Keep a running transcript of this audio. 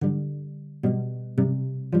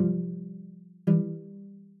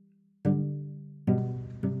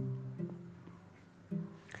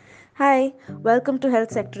Hi, welcome to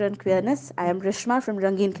Health Sector and Queerness. I am Rishma from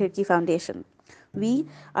Rangeen Khirki Foundation. We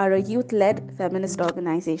are a youth led feminist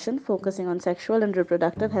organization focusing on sexual and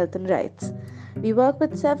reproductive health and rights. We work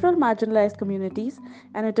with several marginalized communities,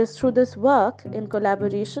 and it is through this work, in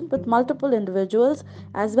collaboration with multiple individuals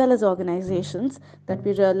as well as organizations, that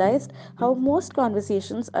we realized how most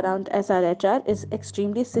conversations around SRHR is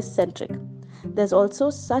extremely cis centric. There's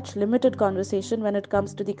also such limited conversation when it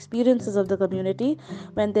comes to the experiences of the community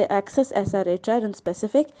when they access SRHR in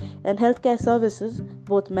specific and healthcare services,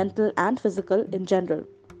 both mental and physical in general.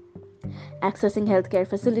 Accessing healthcare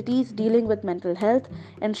facilities, dealing with mental health,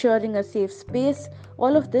 ensuring a safe space,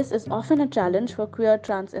 all of this is often a challenge for queer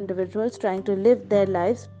trans individuals trying to live their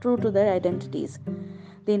lives true to their identities.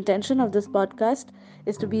 The intention of this podcast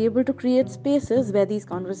is to be able to create spaces where these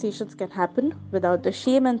conversations can happen without the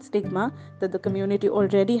shame and stigma that the community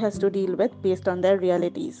already has to deal with based on their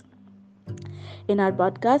realities. In our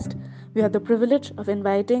podcast, we have the privilege of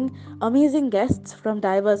inviting amazing guests from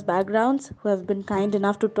diverse backgrounds who have been kind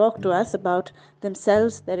enough to talk to us about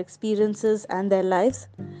themselves, their experiences, and their lives.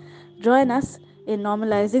 Join us in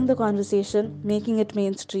normalizing the conversation, making it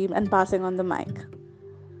mainstream, and passing on the mic.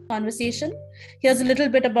 Conversation. Here's a little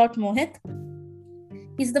bit about Mohit.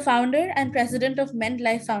 He's the founder and president of Mend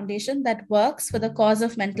Life Foundation that works for the cause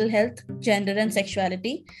of mental health, gender, and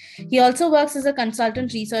sexuality. He also works as a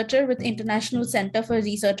consultant researcher with International Center for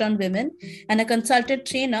Research on Women and a consultant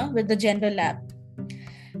trainer with the Gender Lab.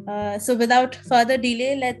 So without further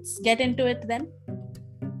delay, let's get into it then.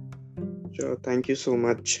 Sure. Thank you so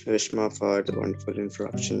much, Rishma, for the wonderful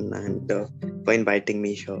introduction and for inviting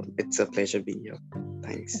me here. It's a pleasure being here.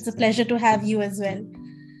 Thanks. It's a pleasure to have you as well.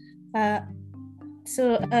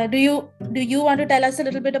 Do you want to tell us a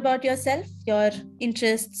little bit about yourself, your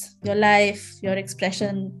interests, your life, your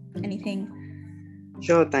expression, anything?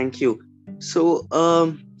 Sure. Thank you. So,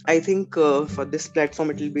 I think for this platform,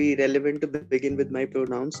 it will be relevant to begin with my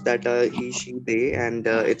pronouns that are he, she, they, and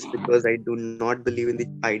it's because I do not believe in the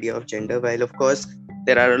idea of gender. While, of course,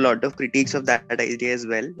 there are a lot of critiques of that idea as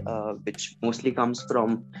well, which mostly comes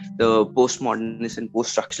from the postmodernist and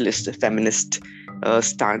post-structuralist feminist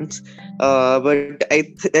stance. But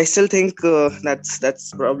I still think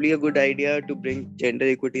that's probably a good idea to bring gender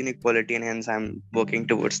equity and equality, and hence I'm working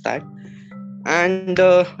towards that. And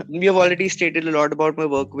we have already stated a lot about my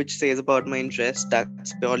work, which says about my interest.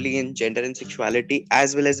 That's purely in gender and sexuality,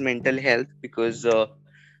 as well as mental health, because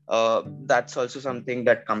that's also something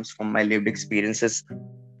that comes from my lived experiences,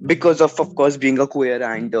 because of course, being a queer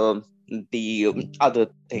and the other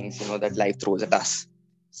things that life throws at us.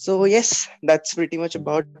 So yes, that's pretty much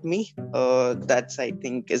about me. That's I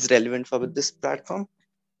think is relevant for this platform.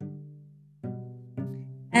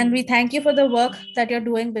 And we thank you for the work that you're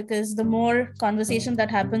doing, because the more conversation that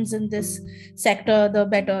happens in this sector, the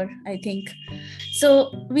better, I think.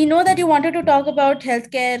 So we know that you wanted to talk about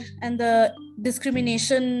healthcare and the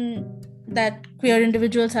discrimination that queer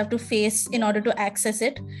individuals have to face in order to access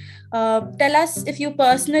it. Tell us if you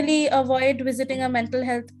personally avoid visiting a mental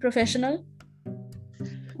health professional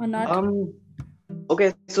or not.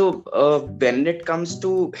 Okay, so when it comes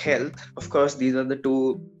to health, of course, these are the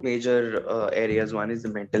two major areas. One is the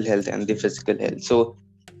mental health and the physical health. So,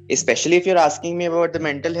 especially if you're asking me about the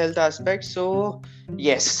mental health aspect, so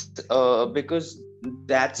yes, because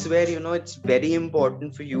that's where it's very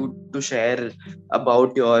important for you to share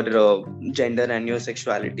about your gender and your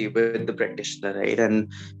sexuality with the practitioner, right?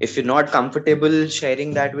 And if you're not comfortable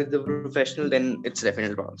sharing that with the professional, then it's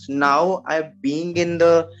definitely wrong. So now I've being in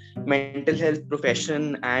the mental health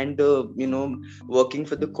profession and working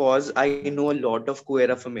for the cause, I know a lot of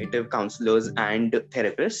queer affirmative counselors and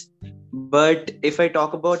therapists. But if I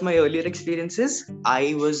talk about my earlier experiences,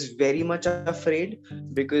 I was very much afraid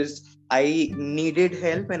because I needed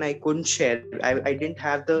help and I couldn't share. I didn't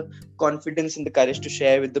have the confidence and the courage to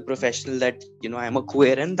share with the professional that I'm a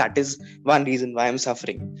queer, and that is one reason why I'm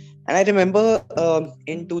suffering. And I remember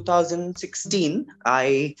in 2016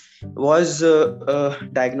 I was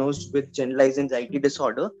diagnosed with generalized anxiety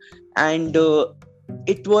disorder, and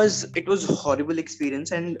it was horrible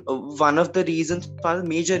experience. And one of the reasons, one of the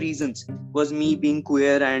major reasons, was me being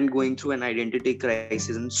queer and going through an identity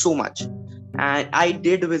crisis and so much. And I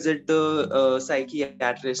did visit the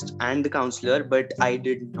psychiatrist and the counselor, but I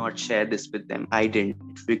did not share this with them. I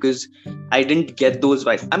didn't, because I didn't get those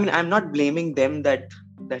vibes. I mean, I'm not blaming them that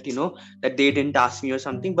they didn't ask me or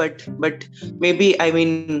something, but maybe, I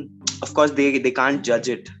mean, of course they can't judge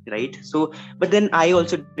it, right? So but then I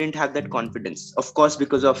also didn't have that confidence, of course,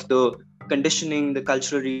 because of the conditioning, the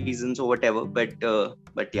cultural reasons or whatever. But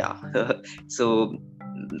yeah. So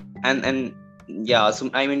and yeah, so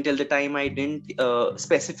I mean, till the time I didn't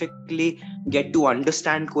specifically get to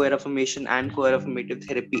understand queer affirmation and queer affirmative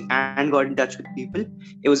therapy and got in touch with people,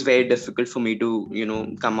 it was very difficult for me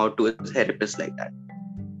to, come out to a therapist like that.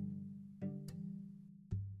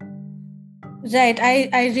 Right.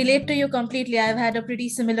 I relate to you completely. I've had a pretty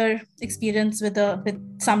similar experience with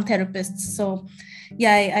some therapists. So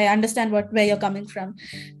yeah, I understand where you're coming from.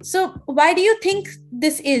 So why do you think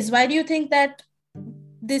this is? Why do you think that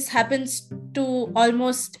this happens to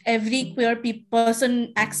almost every queer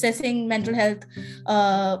person accessing mental health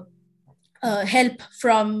uh, help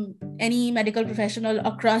from any medical professional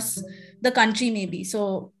across the country, maybe?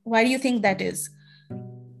 So why do you think that is?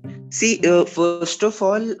 See, first of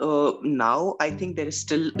all, now I think there is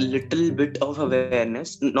still a little bit of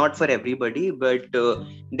awareness, not for everybody, but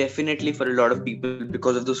definitely for a lot of people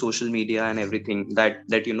because of the social media and everything. That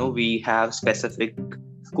we have specific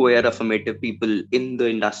queer affirmative people in the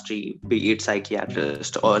industry, be it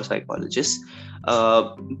psychiatrists or psychologists.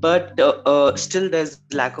 But still, there's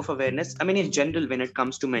lack of awareness. I mean, in general, when it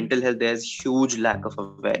comes to mental health, there's huge lack of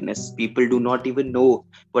awareness. People do not even know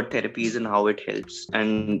what therapy is and how it helps,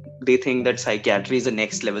 and they think that psychiatry is the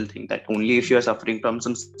next level thing, that only if you are suffering from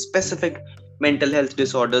some specific mental health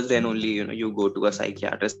disorders, then only you go to a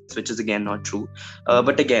psychiatrist, which is again not true.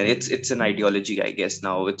 But again, it's an ideology, I guess.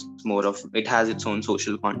 Now it's more of, it has its own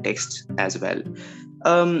social context as well.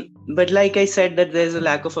 But like I said, that there's a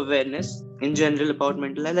lack of awareness in general about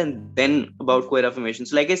mental health, and then about queer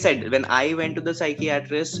affirmations. Like I said, when I went to the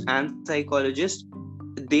psychiatrist and psychologist,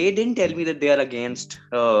 they didn't tell me that they are against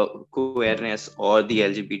queerness or the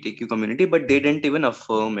LGBTQ community, but they didn't even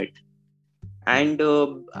affirm it. And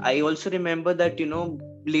I also remember that,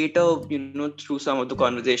 later, through some of the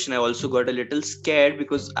conversation, I also got a little scared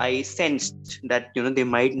because I sensed that, they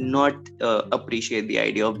might not appreciate the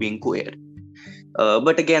idea of being queer.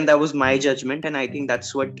 But again, that was my judgment, and I think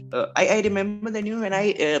that's what I remember that,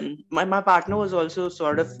 when my partner was also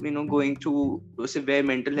sort of going through severe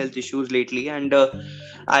mental health issues lately, and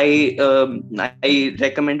I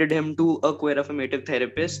recommended him to a queer affirmative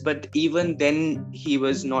therapist, but even then he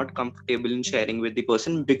was not comfortable in sharing with the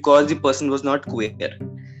person because the person was not queer.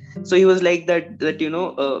 So he was like that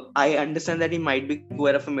I understand that he might be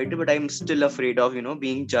queer affirmative, but I'm still afraid of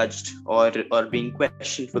being judged or being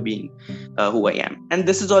questioned for being who I am. And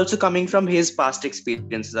this is also coming from his past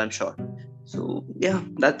experiences, I'm sure. So yeah,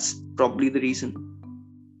 that's probably the reason.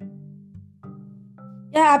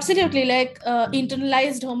 Yeah, absolutely. Like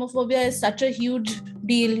internalized homophobia is such a huge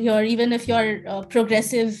deal here, even if you're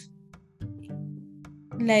progressive.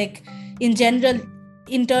 Like in general,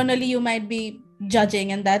 internally you might be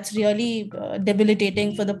judging, and that's really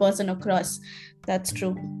debilitating for the person across. That's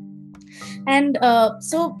true. And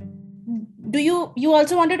so, do you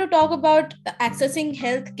also wanted to talk about accessing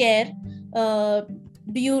health care? Uh,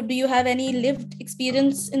 do you have any lived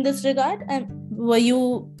experience in this regard? And were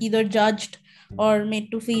you either judged or made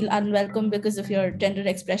to feel unwelcome because of your gender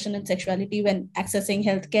expression and sexuality when accessing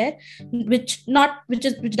healthcare, which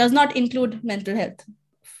does not include mental health?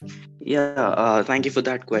 Yeah, thank you for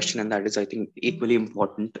that question, and that is, I think, equally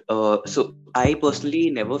important. So I personally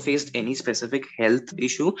never faced any specific health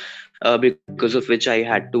issue because of which I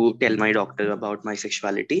had to tell my doctor about my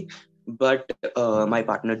sexuality, but my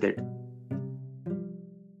partner did.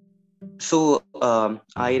 So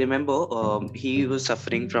I remember he was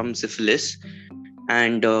suffering from syphilis,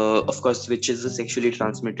 and of course, which is a sexually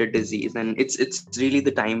transmitted disease, and it's really the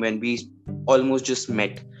time when we almost just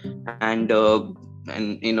met, and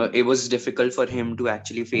it was difficult for him to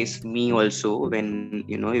actually face me also when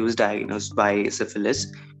he was diagnosed by syphilis.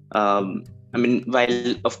 I mean,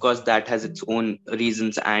 while of course that has its own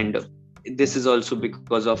reasons, and this is also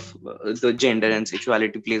because of the gender and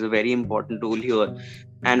sexuality plays a very important role here,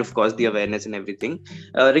 and of course the awareness and everything.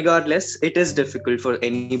 Regardless, it is difficult for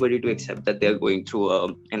anybody to accept that they're going through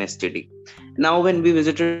an STD. Now when we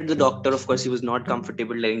visited the doctor, of course he was not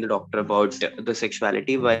comfortable telling the doctor about the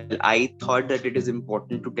sexuality, while I thought that it is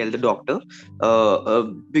important to tell the doctor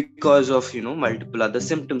because of multiple other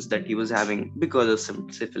symptoms that he was having because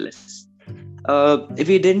of syphilis.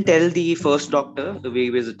 We didn't tell the first doctor we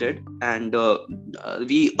visited, and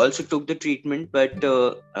we also took the treatment, but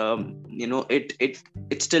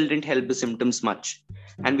it still didn't help the symptoms much.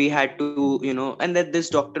 And we had to and that this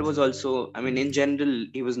doctor was also, I mean, in general,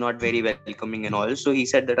 he was not very welcoming and all. So he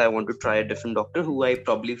said that I want to try a different doctor who I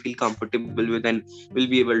probably feel comfortable with and will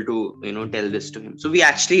be able to tell this to him. So we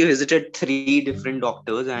actually visited 3 different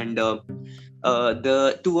doctors, and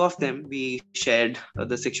the two of them, we shared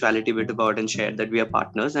the sexuality bit about and shared that we are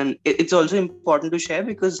partners. And it's also important to share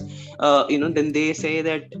because then they say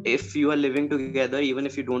that if you are living together, even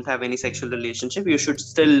if you don't have any sexual relationship, you should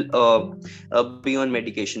still be on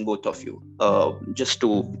medication, both of you, just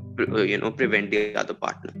to prevent the other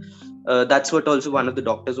partner. That's what also one of the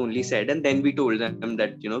doctors only said. And then we told them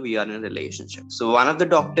that we are in a relationship. So one of the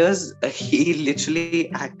doctors, he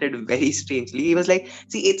literally acted very strangely. He was like,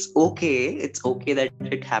 see, it's okay that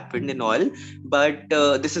it happened and all, but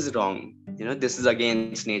this is wrong. This is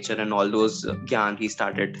against nature, and all those gyan he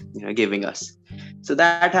started giving us. So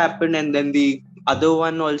that happened. And then the other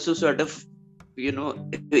one also sort of,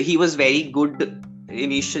 he was very good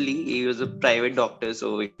initially. He was a private doctor,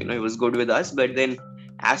 so he was good with us. But then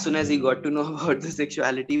as soon as he got to know about the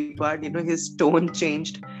sexuality part, his tone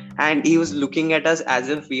changed, and he was looking at us as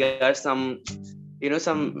if we are some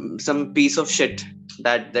piece of shit,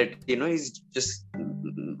 that he's just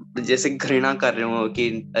जैसे घृणा कर रहे हो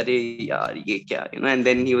कि अरे यार ये क्या and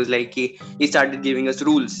then he was like he started giving us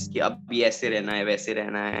rules कि अब ये ऐसे रहना है वैसे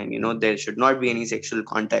रहना है, and there should not be any sexual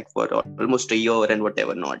contact for almost a year and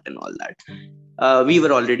whatever not and all that. We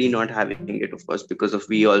were already not having it, of course, because of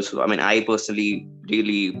we also, I mean, I personally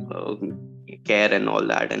really care and all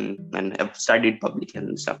that, and have studied public health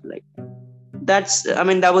and stuff like that.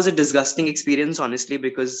 That was a disgusting experience, honestly,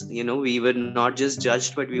 because we were not just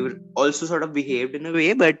judged, but we were also sort of behaved in a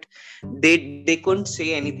way. But they couldn't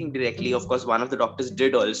say anything directly. Of course, one of the doctors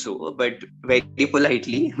did also, but very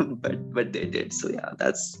politely. but they did. So yeah,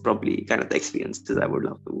 that's probably kind of the experiences I would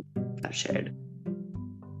love to have shared.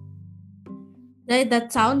 Right,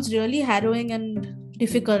 that sounds really harrowing and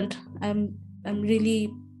difficult. I'm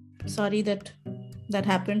really sorry that that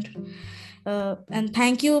happened. And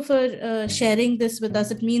thank you for sharing this with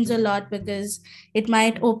us. It means a lot because it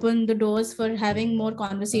might open the doors for having more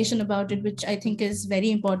conversation about it, which I think is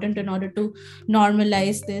very important in order to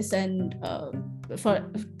normalize this, and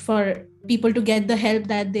for people to get the help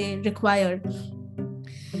that they require.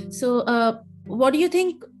 So what do you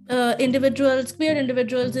think queer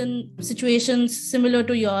individuals in situations similar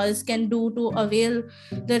to yours can do to avail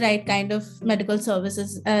the right kind of medical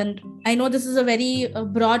services? And I know this is a very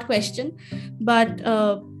broad question, but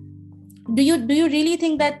do you really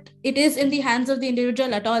think that it is in the hands of the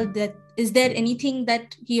individual at all? That is there anything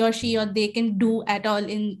that he or she or they can do at all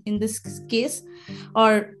in this case,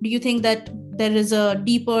 or do you think that there is a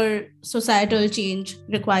deeper societal change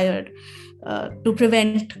required to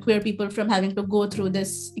prevent queer people from having to go through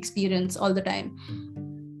this experience all the time?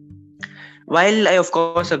 While I of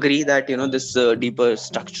course agree that this deeper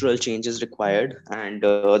structural change is required, and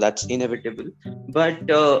that's inevitable, but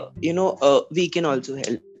we can also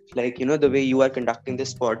help, like the way you are conducting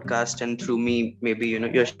this podcast, and through me maybe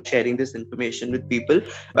you're sharing this information with people.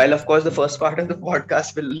 While of course the first part of the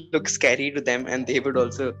podcast will look scary to them, and they would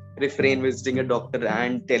also refrain visiting a doctor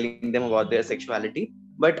and telling them about their sexuality,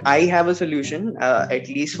 but I have a solution, at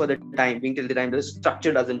least for the time being, till the time the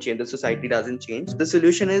structure doesn't change, the society doesn't change. The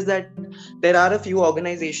solution is that there are a few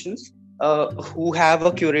organizations who have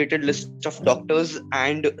a curated list of doctors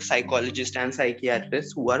and psychologists and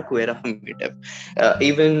psychiatrists who are queer affirmative.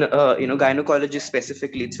 Even gynecology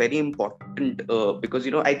specifically, it's very important, because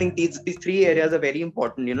I think these three areas are very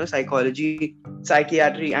important, psychology,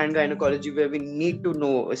 psychiatry, and gynecology, where we need to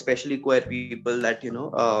know, especially queer people, that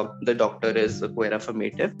the doctor is queer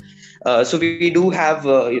affirmative. So we do have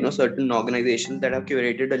certain organizations that have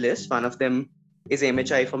curated a list. One of them is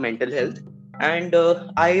MHI for mental health, and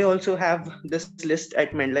I also have this list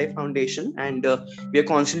at MenLife Foundation, and we are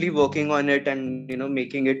constantly working on it, and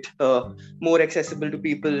making it more accessible to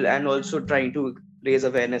people, and also trying to raise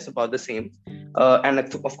awareness about the same. And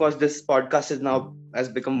of course this podcast is now has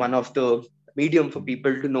become one of the medium for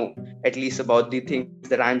people to know at least about the things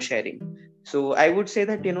that I'm sharing. So I would say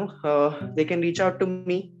that they can reach out to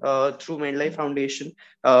me through MenLife Foundation.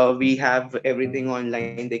 We have everything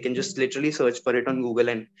online. They can just literally search for it on Google,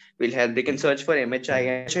 and we'll help. They can search for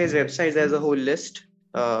MHI. MHI's website has a whole list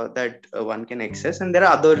that one can access, and there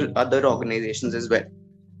are other organizations as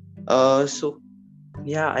well. So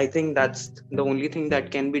yeah, I think that's the only thing that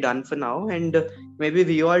can be done for now, and maybe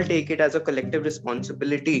we all take it as a collective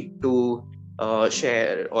responsibility to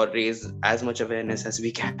share or raise as much awareness as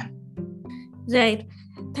we can. Right.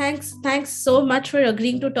 Thanks so much for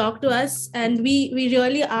agreeing to talk to us, and we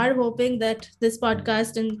really are hoping that this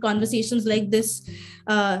podcast and conversations like this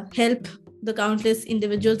help the countless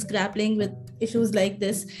individuals grappling with issues like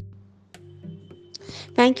this.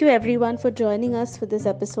 Thank you everyone for joining us for this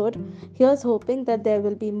episode. Here's hoping that there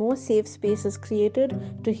will be more safe spaces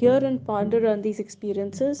created to hear and ponder on these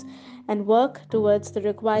experiences and work towards the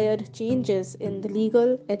required changes in the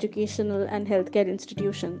legal, educational, and healthcare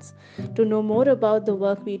institutions. To know more about the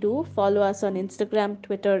work we do, follow us on Instagram,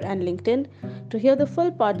 Twitter, and LinkedIn. To hear the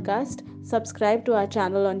full podcast, subscribe to our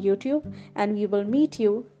channel on YouTube, and we will meet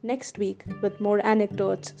you next week with more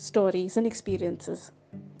anecdotes, stories, and experiences.